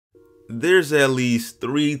There's at least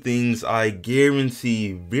 3 things I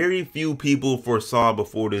guarantee very few people foresaw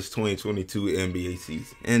before this 2022 NBA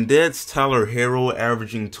season. And that's Tyler Herro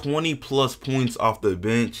averaging 20 plus points off the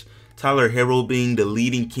bench, Tyler Herro being the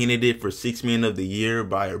leading candidate for 6th Man of the Year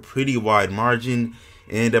by a pretty wide margin,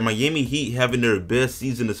 and the Miami Heat having their best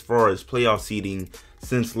season as far as playoff seeding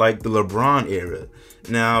since like the LeBron era.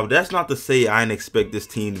 Now, that's not to say I didn't expect this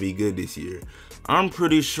team to be good this year. I'm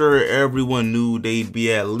pretty sure everyone knew they'd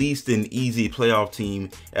be at least an easy playoff team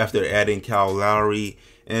after adding Kyle Lowry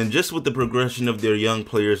and just with the progression of their young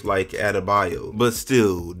players like Adebayo. But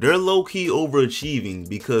still, they're low-key overachieving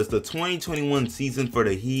because the 2021 season for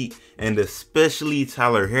the Heat, and especially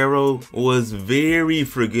Tyler Herro, was very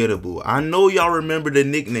forgettable. I know y'all remember the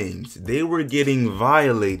nicknames. They were getting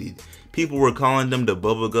violated. People were calling them the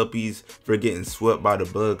Bubble Guppies for getting swept by the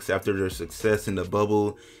Bucks after their success in the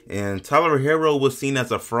bubble, and Tyler Herro was seen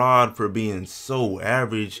as a fraud for being so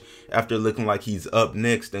average after looking like he's up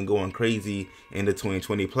next and going crazy in the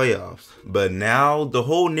 2020 playoffs. But now the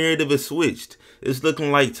whole narrative is switched. It's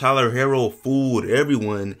looking like Tyler Herro fooled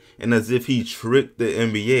everyone and as if he tricked the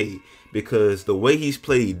NBA, because the way he's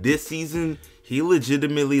played this season, he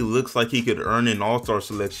legitimately looks like he could earn an all-star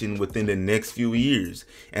selection within the next few years.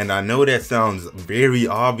 And I know that sounds very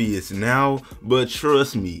obvious now, but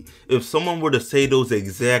trust me, if someone were to say those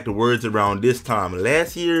exact words around this time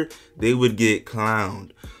last year, they would get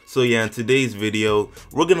clowned. So yeah, in today's video,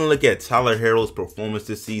 we're going to look at Tyler Herro's performance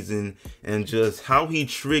this season and just how he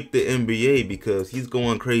tricked the NBA because he's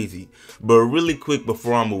going crazy. But really quick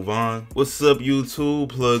before I move on, what's up YouTube?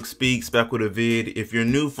 Plug Speaks back with a vid. If you're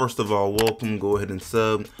new, first of all, welcome, go ahead and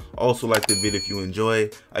sub. Also like the vid if you enjoy.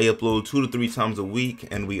 I upload 2 to 3 times a week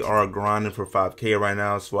and we are grinding for 5K right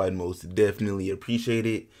now, so I'd most definitely appreciate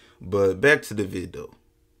it. But back to the vid though.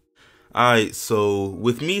 Alright, so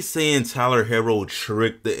with me saying Tyler Herro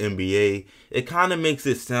tricked the NBA, it kind of makes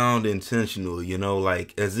it sound intentional, you know,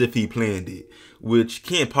 like as if he planned it, which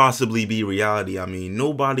can't possibly be reality. I mean,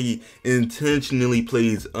 nobody intentionally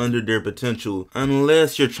plays under their potential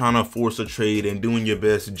unless you're trying to force a trade and doing your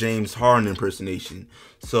best James Harden impersonation.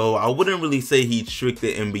 So I wouldn't really say he tricked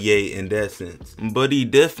the NBA in that sense, but he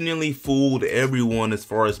definitely fooled everyone as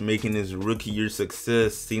far as making his rookie year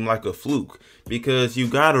success seem like a fluke, because you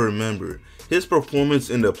gotta remember, his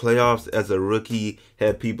performance in the playoffs as a rookie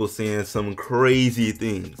had people saying some crazy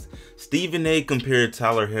things. Stephen A compared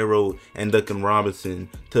Tyler Herro and Duncan Robinson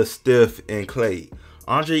to Steph and Clay.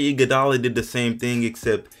 Andre Iguodala did the same thing,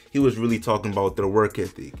 except he was really talking about their work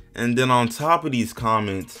ethic. And then on top of these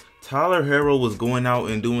comments, Tyler Herro was going out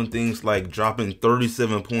and doing things like dropping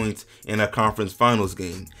 37 points in a conference finals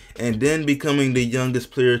game, and then becoming the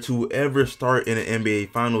youngest player to ever start in an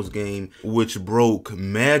NBA finals game, which broke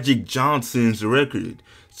Magic Johnson's record.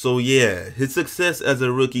 So yeah, his success as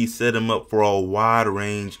a rookie set him up for a wide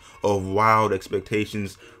range of wild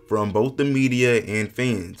expectations from both the media and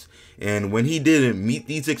fans. And when he didn't meet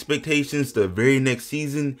these expectations the very next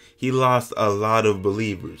season, he lost a lot of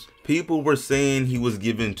believers. People were saying he was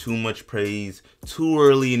given too much praise too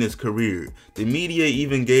early in his career. The media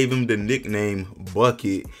even gave him the nickname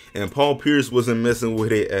Bucket, and Paul Pierce wasn't messing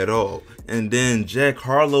with it at all. And then Jack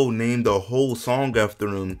Harlow named a whole song after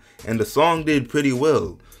him, and the song did pretty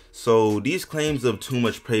well. So these claims of too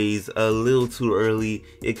much praise a little too early,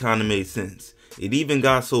 it kinda made sense. It even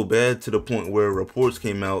got so bad to the point where reports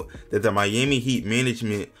came out that the Miami Heat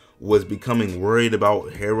management was becoming worried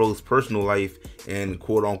about Herro's personal life and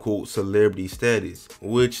quote-unquote celebrity status,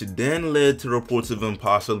 which then led to reports of him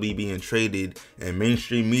possibly being traded, and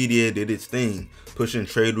mainstream media did its thing, pushing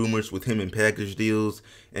trade rumors with him in package deals,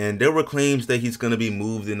 and there were claims that he's going to be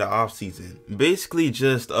moved in the offseason. Basically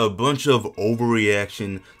just a bunch of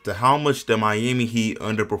overreaction to how much the Miami Heat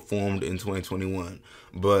underperformed in 2021.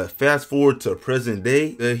 But fast forward to present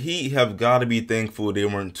day, the Heat have got to be thankful they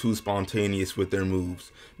weren't too spontaneous with their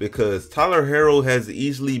moves, because Tyler Herro has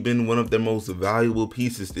easily been one of their most valuable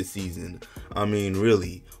pieces this season. I mean,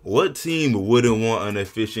 really, what team wouldn't want an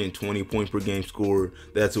efficient 20 point per game scorer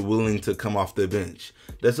that's willing to come off the bench?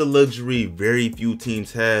 That's a luxury very few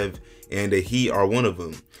teams have, and the Heat are one of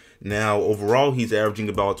them. Now, overall, he's averaging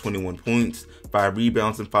about 21 points, 5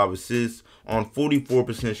 rebounds, and 5 assists on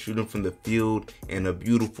 44% shooting from the field and a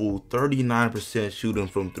beautiful 39% shooting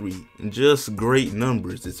from 3. Just great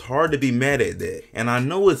numbers. It's hard to be mad at that. And I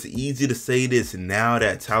know it's easy to say this now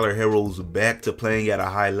that Tyler Herro's back to playing at a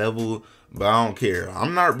high level, but I don't care.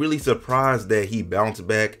 I'm not really surprised that he bounced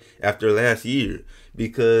back after last year,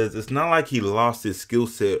 because it's not like he lost his skill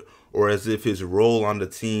set or as if his role on the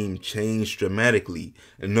team changed dramatically.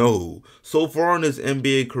 No, so far in his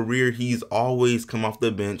NBA career, he's always come off the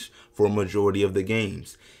bench for a majority of the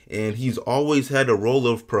games. And he's always had a role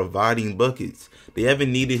of providing buckets. They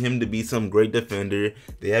haven't needed him to be some great defender.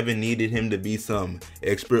 They haven't needed him to be some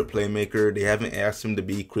expert playmaker. They haven't asked him to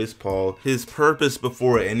be Chris Paul. His purpose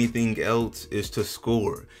before anything else is to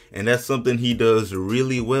score. And that's something he does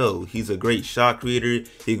really well. He's a great shot creator.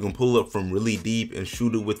 He can pull up from really deep and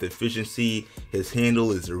shoot it with efficiency. His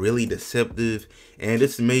handle is really deceptive. And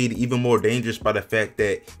it's made even more dangerous by the fact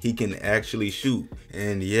that he can actually shoot.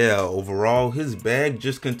 And yeah, overall, his bag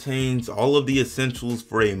just contains all of the essentials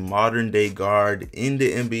for a modern day guard in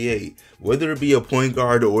the NBA. Whether it be a point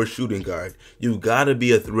guard or a shooting guard, you gotta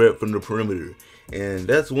be a threat from the perimeter. And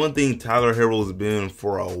that's one thing Tyler Herro's been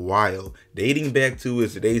for a while, dating back to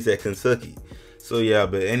his days at Kentucky. So yeah,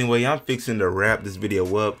 but anyway, I'm fixing to wrap this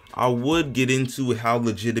video up. I would get into how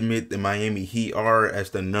legitimate the Miami Heat are as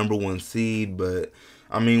the #1 seed, but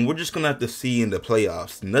I mean, we're just gonna have to see in the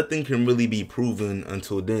playoffs. Nothing can really be proven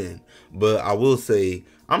until then. But I will say,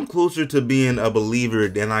 I'm closer to being a believer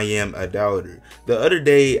than I am a doubter. The other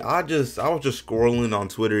day, I was just scrolling on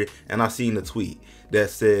Twitter and I seen a tweet that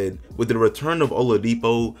said, with the return of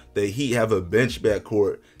Oladipo, the Heat have a bench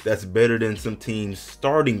backcourt that's better than some teams'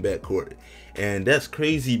 starting backcourt. And that's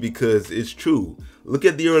crazy because it's true. Look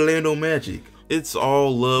at the Orlando Magic. It's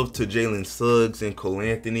all love to Jalen Suggs and Cole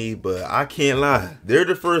Anthony, but I can't lie. They're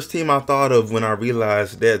the first team I thought of when I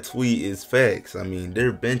realized that tweet is facts. I mean,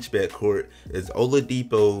 their bench backcourt is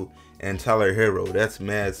Oladipo and Tyler Herro. That's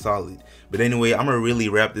mad solid. But anyway, I'm gonna really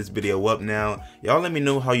wrap this video up now. Y'all let me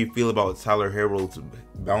know how you feel about Tyler Herro's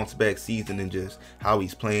bounce back season and just how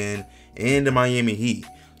he's playing and the Miami Heat.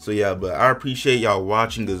 So yeah, but I appreciate y'all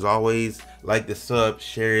watching as always. Like the sub,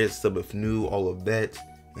 share it, sub if new, all of that,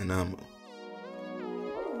 and I'm out.